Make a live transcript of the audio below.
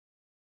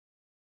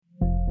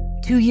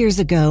2 years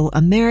ago,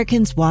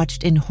 Americans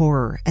watched in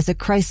horror as a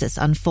crisis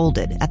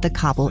unfolded at the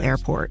Kabul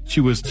airport.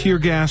 She was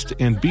tear-gassed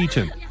and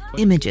beaten.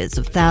 Images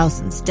of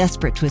thousands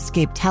desperate to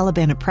escape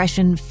Taliban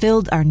oppression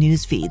filled our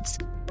news feeds.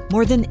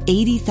 More than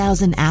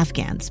 80,000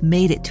 Afghans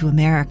made it to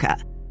America.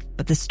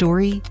 But the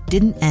story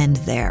didn't end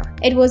there.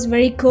 It was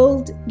very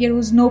cold. There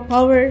was no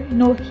power,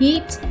 no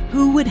heat.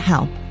 Who would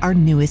help our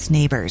newest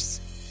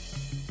neighbors?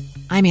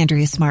 I'm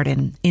Andrea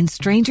Smartin. In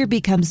Stranger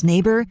Becomes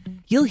Neighbor,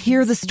 you'll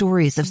hear the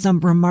stories of some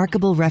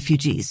remarkable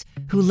refugees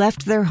who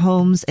left their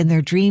homes and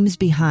their dreams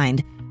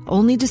behind,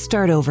 only to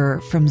start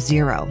over from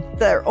zero.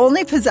 Their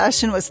only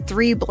possession was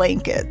 3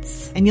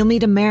 blankets. And you'll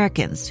meet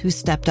Americans who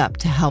stepped up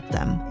to help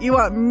them. You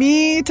want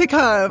me to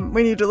come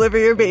when you deliver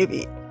your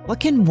baby. What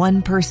can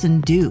one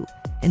person do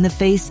in the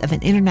face of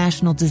an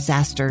international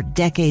disaster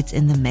decades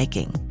in the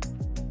making?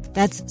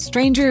 That's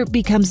Stranger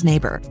Becomes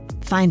Neighbor.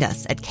 Find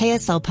us at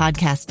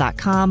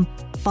kslpodcast.com.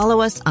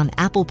 Follow us on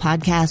Apple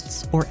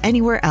Podcasts or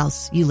anywhere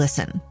else you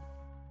listen.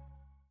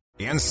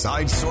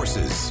 Inside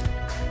Sources.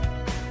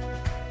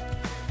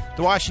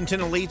 The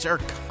Washington elites are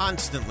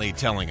constantly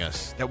telling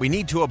us that we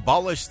need to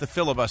abolish the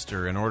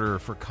filibuster in order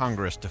for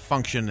Congress to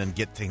function and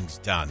get things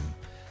done.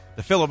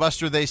 The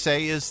filibuster, they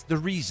say, is the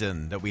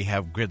reason that we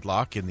have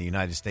gridlock in the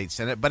United States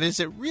Senate. But is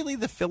it really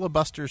the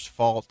filibuster's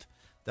fault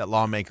that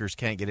lawmakers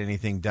can't get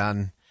anything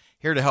done?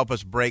 Here to help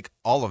us break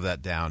all of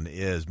that down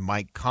is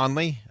Mike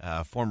Conley,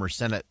 former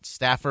Senate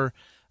staffer,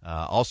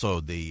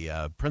 also the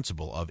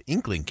principal of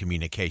Inkling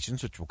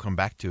Communications, which we'll come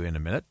back to in a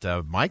minute.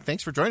 Mike,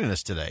 thanks for joining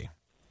us today.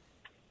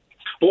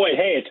 Boy,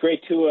 hey, it's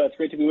great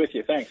to be with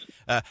you. Thanks.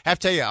 Have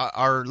to tell you,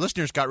 our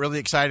listeners got really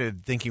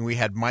excited thinking we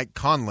had Mike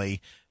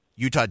Conley,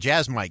 Utah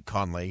Jazz Mike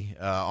Conley,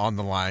 on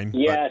the line.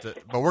 Yes.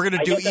 But we're going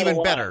to do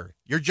even better.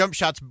 Your jump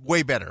shot's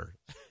way better.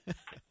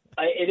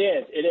 It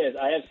is.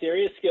 I have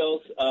serious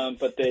skills,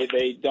 but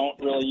they don't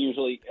really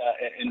usually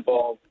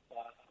involve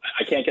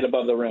I can't get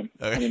above the rim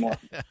anymore.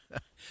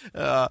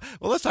 Well,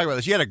 let's talk about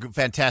this. You had a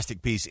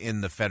fantastic piece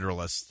in The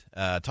Federalist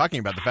talking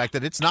about the fact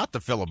that it's not the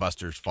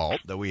filibuster's fault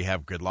that we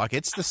have gridlock.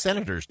 It's the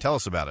senators. Tell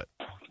us about it.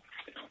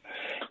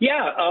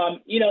 Yeah,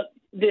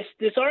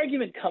 this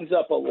argument comes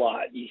up a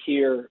lot. You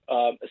hear,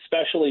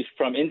 especially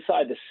from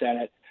inside the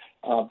Senate,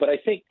 but I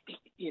think,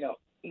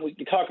 we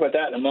can talk about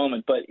that in a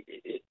moment, but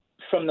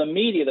from the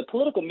media, the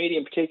political media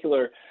in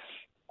particular,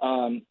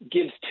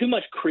 gives too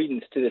much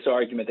credence to this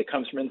argument that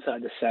comes from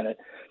inside the Senate,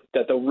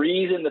 that the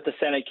reason that the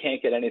Senate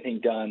can't get anything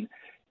done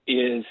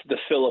is the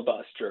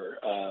filibuster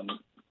and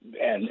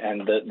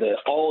the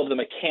all of the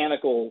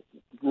mechanical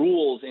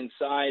rules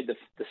inside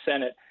the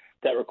Senate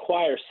that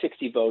require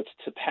 60 votes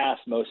to pass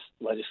most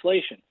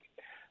legislation.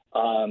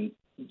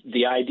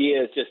 The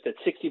idea is just that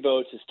 60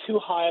 votes is too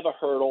high of a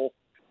hurdle.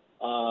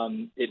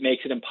 It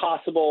makes it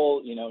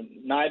impossible.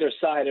 Neither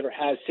side ever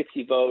has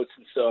 60 votes,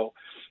 and so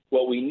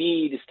what we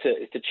need is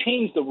to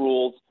change the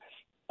rules,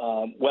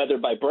 whether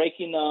by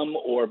breaking them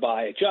or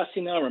by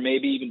adjusting them, or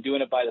maybe even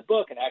doing it by the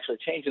book and actually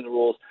changing the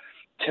rules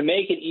to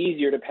make it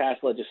easier to pass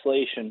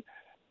legislation.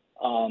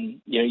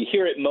 You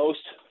hear it most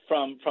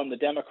from the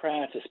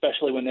Democrats,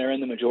 especially when they're in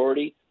the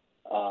majority.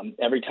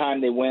 Every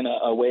time they win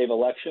a wave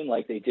election,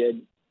 like they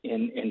did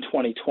in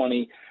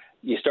 2020,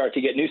 you start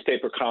to get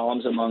newspaper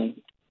columns among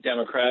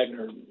Democrat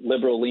or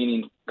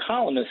liberal-leaning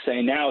columnists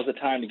saying now is the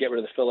time to get rid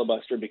of the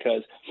filibuster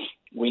because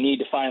we need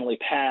to finally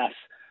pass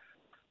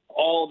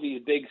all of these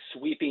big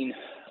sweeping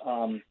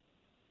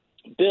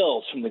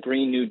bills, from the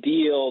Green New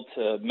Deal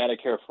to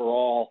Medicare for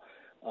All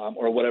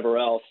or whatever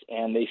else,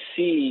 and they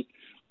see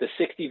the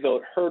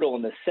 60-vote hurdle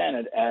in the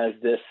Senate as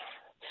this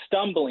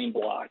stumbling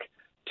block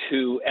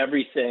to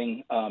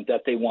everything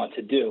that they want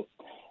to do.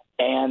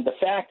 And the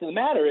fact of the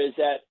matter is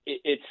that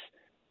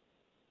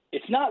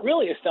it's not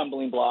really a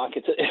stumbling block.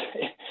 It's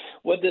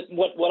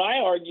what I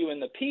argue in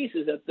the piece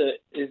is that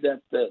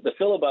the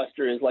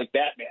filibuster is like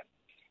Batman.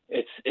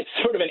 It's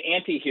sort of an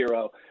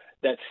anti-hero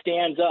that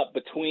stands up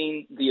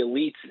between the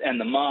elites and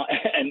the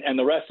and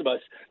the rest of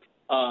us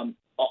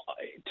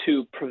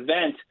to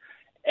prevent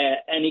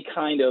any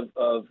kind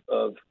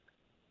of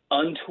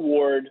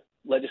untoward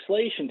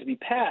legislation to be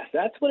passed.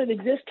 That's what it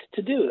exists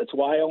to do. That's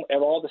why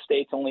all the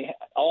states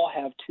all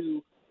have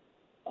 2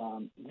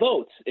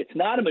 votes. It's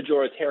not a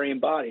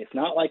majoritarian body. It's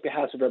not like the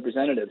House of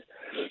Representatives.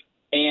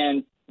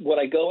 And what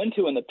I go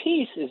into in the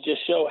piece is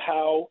just show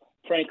how,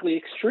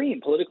 frankly,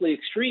 politically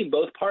extreme,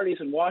 both parties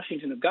in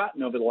Washington have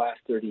gotten over the last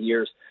 30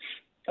 years.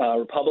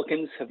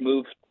 Republicans have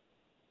moved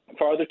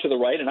farther to the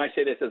right, and I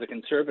say this as a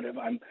conservative.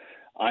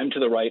 I'm to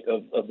the right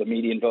of the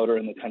median voter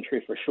in the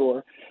country for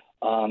sure.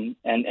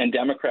 And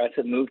Democrats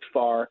have moved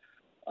far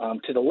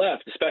to the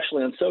left,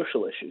 especially on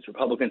social issues.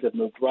 Republicans have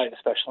moved right,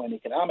 especially on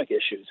economic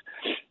issues.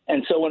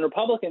 And so when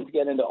Republicans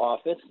get into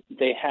office,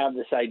 they have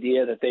this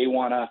idea that they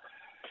want to,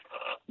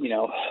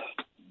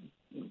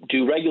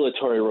 do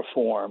regulatory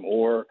reform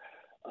or,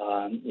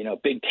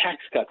 big tax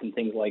cuts and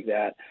things like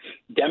that.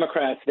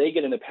 Democrats, they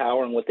get into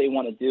power, and what they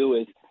want to do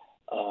is,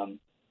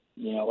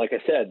 like I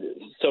said,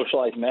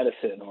 socialized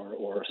medicine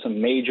or some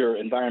major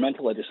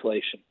environmental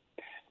legislation.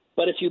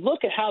 But if you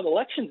look at how the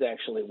elections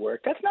actually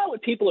work, that's not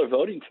what people are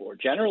voting for.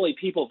 Generally,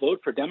 people vote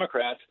for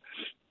Democrats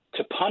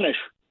to punish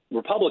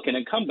Republican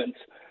incumbents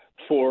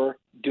for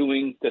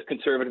doing the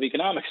conservative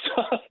economic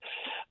stuff.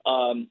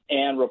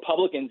 And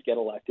Republicans get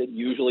elected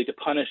usually to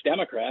punish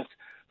Democrats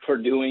for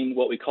doing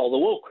what we call the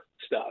woke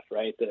stuff,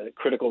 right? The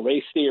critical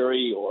race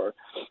theory or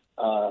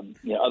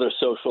other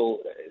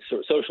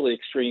socially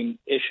extreme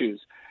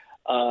issues.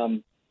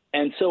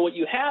 And so what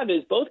you have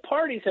is both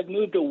parties have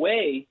moved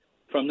away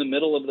from the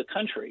middle of the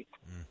country.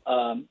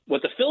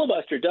 What the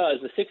filibuster does,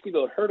 the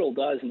 60-vote hurdle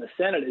does in the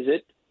Senate, is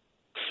it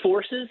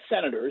forces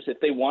senators, if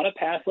they want to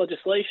pass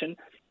legislation,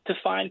 to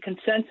find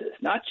consensus,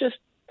 not just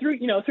through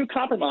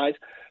compromise,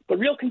 but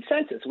real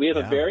consensus. We have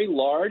a very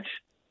large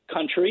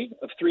country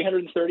of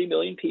 330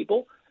 million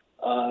people.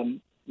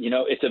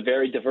 It's a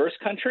very diverse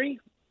country,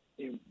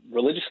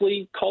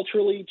 religiously,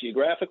 culturally,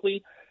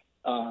 geographically,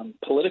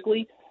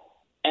 politically.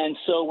 And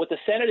so what the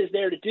Senate is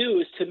there to do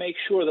is to make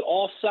sure that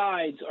all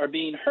sides are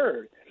being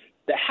heard.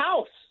 The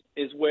House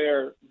is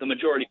where the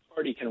majority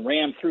party can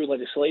ram through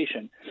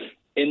legislation.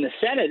 In the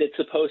Senate, it's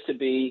supposed to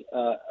be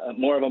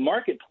more of a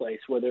marketplace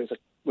where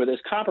there's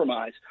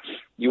compromise.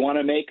 You want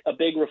to make a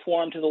big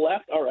reform to the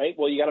left? All right,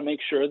 well, you got to make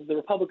sure that the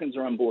Republicans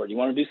are on board. You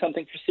want to do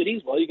something for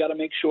cities? Well, you got to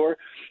make sure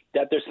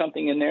that there's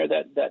something in there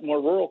that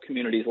more rural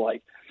communities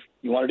like.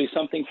 You want to do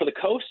something for the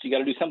coast? You got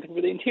to do something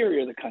for the interior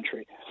of the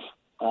country.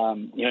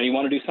 You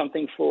want to do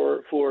something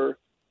for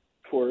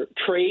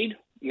trade?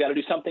 You got to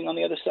do something on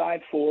the other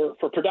side for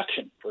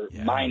production, for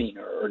mining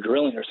or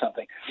drilling or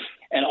something.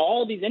 And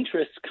all of these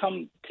interests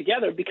come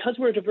together because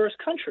we're a diverse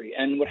country.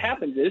 And what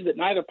happens is that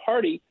neither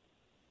party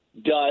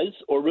does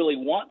or really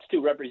wants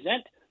to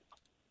represent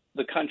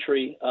the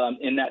country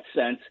in that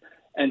sense.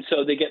 And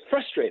so they get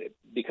frustrated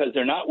because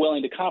they're not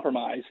willing to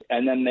compromise.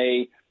 And then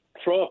they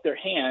throw up their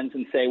hands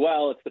and say,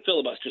 well, it's the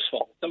filibuster's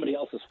fault, somebody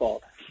else's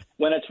fault,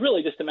 when it's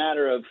really just a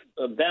matter of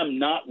them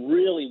not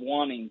really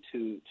wanting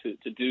to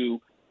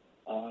do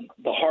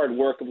the hard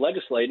work of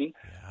legislating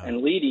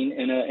and leading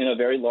in a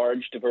very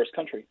large, diverse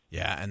country.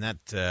 Yeah, and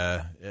that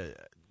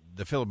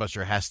the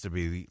filibuster has to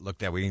be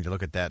looked at. We need to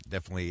look at that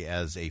definitely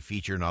as a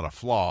feature, not a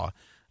flaw,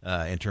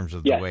 in terms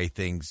of the way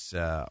things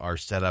are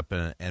set up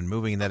and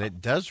moving, that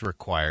it does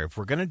require, if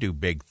we're going to do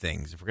big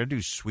things, if we're going to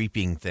do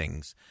sweeping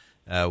things,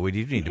 we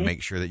do need to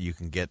make sure that you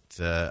can get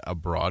a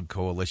broad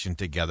coalition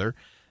together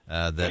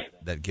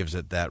that gives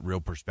it that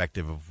real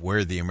perspective of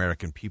where the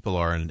American people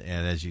are. And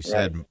as you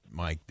said,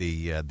 Mike,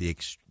 the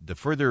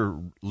further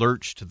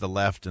lurch to the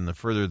left and the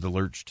further the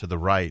lurch to the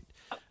right,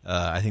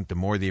 I think the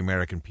more the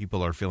American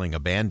people are feeling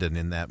abandoned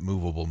in that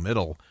movable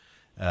middle,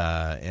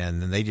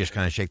 and then they just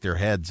kind of shake their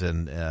heads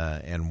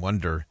and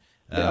wonder.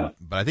 But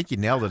I think you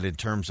nailed it in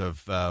terms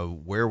of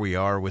where we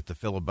are with the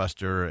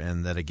filibuster,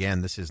 and that,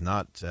 again, this is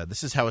not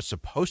this is how it's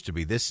supposed to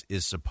be. This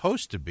is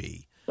supposed to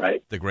be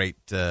the great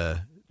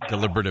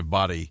deliberative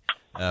body,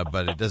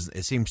 but it doesn't.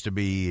 It seems to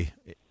be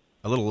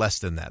a little less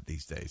than that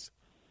these days.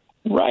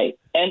 Right,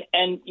 and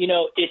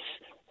it's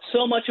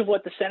so much of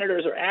what the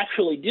senators are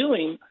actually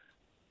doing.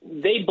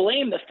 They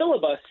blame the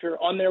filibuster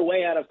on their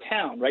way out of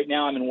town. Right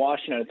now, I'm in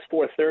Washington. It's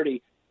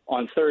 4:30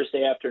 on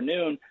Thursday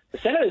afternoon. The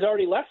Senate has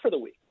already left for the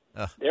week.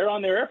 They're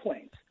on their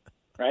airplanes,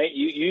 right?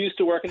 You used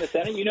to work in the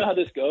Senate. You know how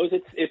this goes.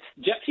 It's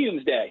jet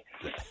fumes day.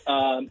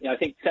 I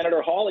think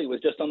Senator Hawley was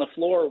just on the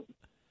floor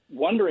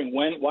wondering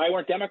why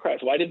weren't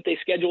Democrats? Why didn't they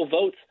schedule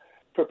votes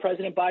for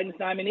President Biden's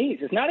nominees?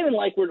 It's not even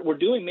like we're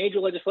doing major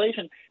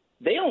legislation.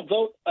 They don't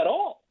vote at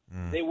all.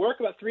 They work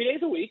about 3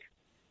 days a week,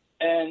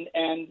 and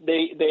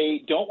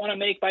they don't want to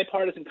make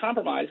bipartisan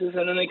compromises,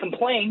 and then they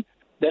complain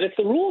that it's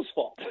the rules'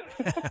 fault.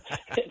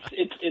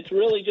 It's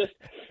really just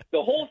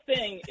the whole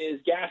thing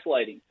is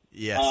gaslighting.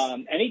 Yes.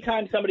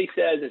 Anytime somebody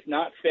says it's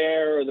not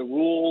fair or the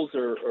rules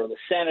or the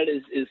Senate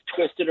is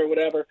twisted or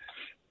whatever,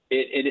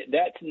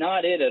 that's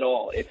not it at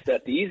all. It's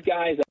that these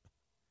guys, what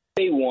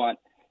they want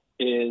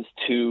is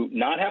to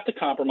not have to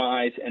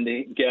compromise and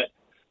to get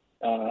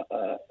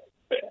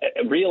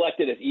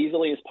reelected as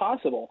easily as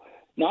possible.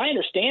 Now, I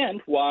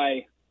understand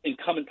why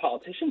incumbent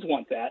politicians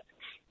want that,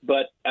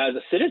 but as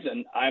a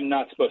citizen, I'm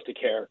not supposed to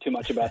care too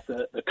much about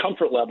the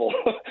comfort level.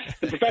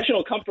 The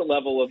professional comfort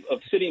level of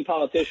sitting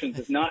politicians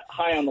is not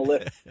high on the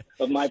list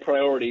of my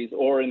priorities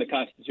or in the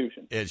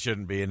Constitution. It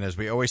shouldn't be. And as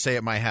we always say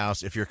at my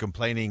house, if you're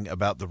complaining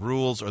about the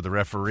rules or the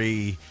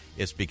referee,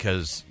 it's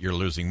because you're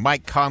losing.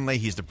 Mike Conley,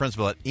 he's the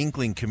principal at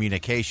Inkling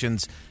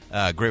Communications.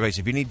 Great place.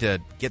 If you need to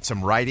get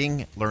some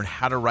writing, learn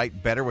how to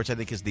write better, which I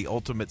think is the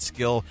ultimate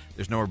skill,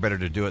 there's nowhere better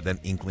to do it than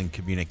Inkling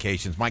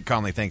Communications. Mike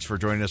Conley, thanks for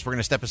joining us. We're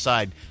going to step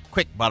aside.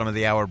 Quick bottom of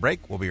the hour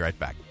break. We'll be right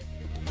back.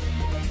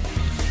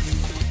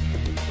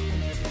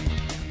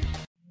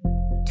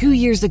 2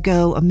 years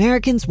ago,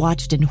 Americans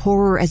watched in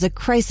horror as a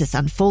crisis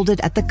unfolded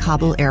at the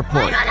Kabul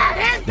airport.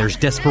 There's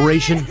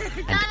desperation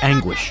and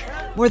anguish.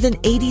 More than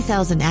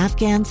 80,000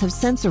 Afghans have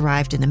since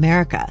arrived in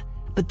America,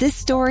 but this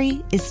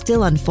story is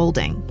still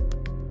unfolding.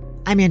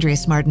 I'm Andrea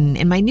Smartin.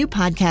 In my new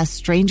podcast,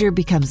 Stranger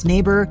Becomes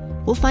Neighbor,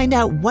 we'll find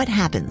out what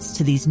happens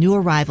to these new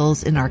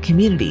arrivals in our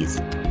communities.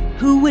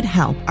 Who would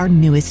help our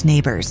newest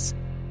neighbors?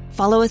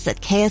 Follow us at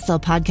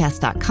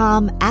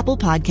kslpodcast.com, Apple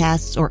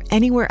Podcasts, or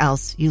anywhere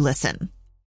else you listen.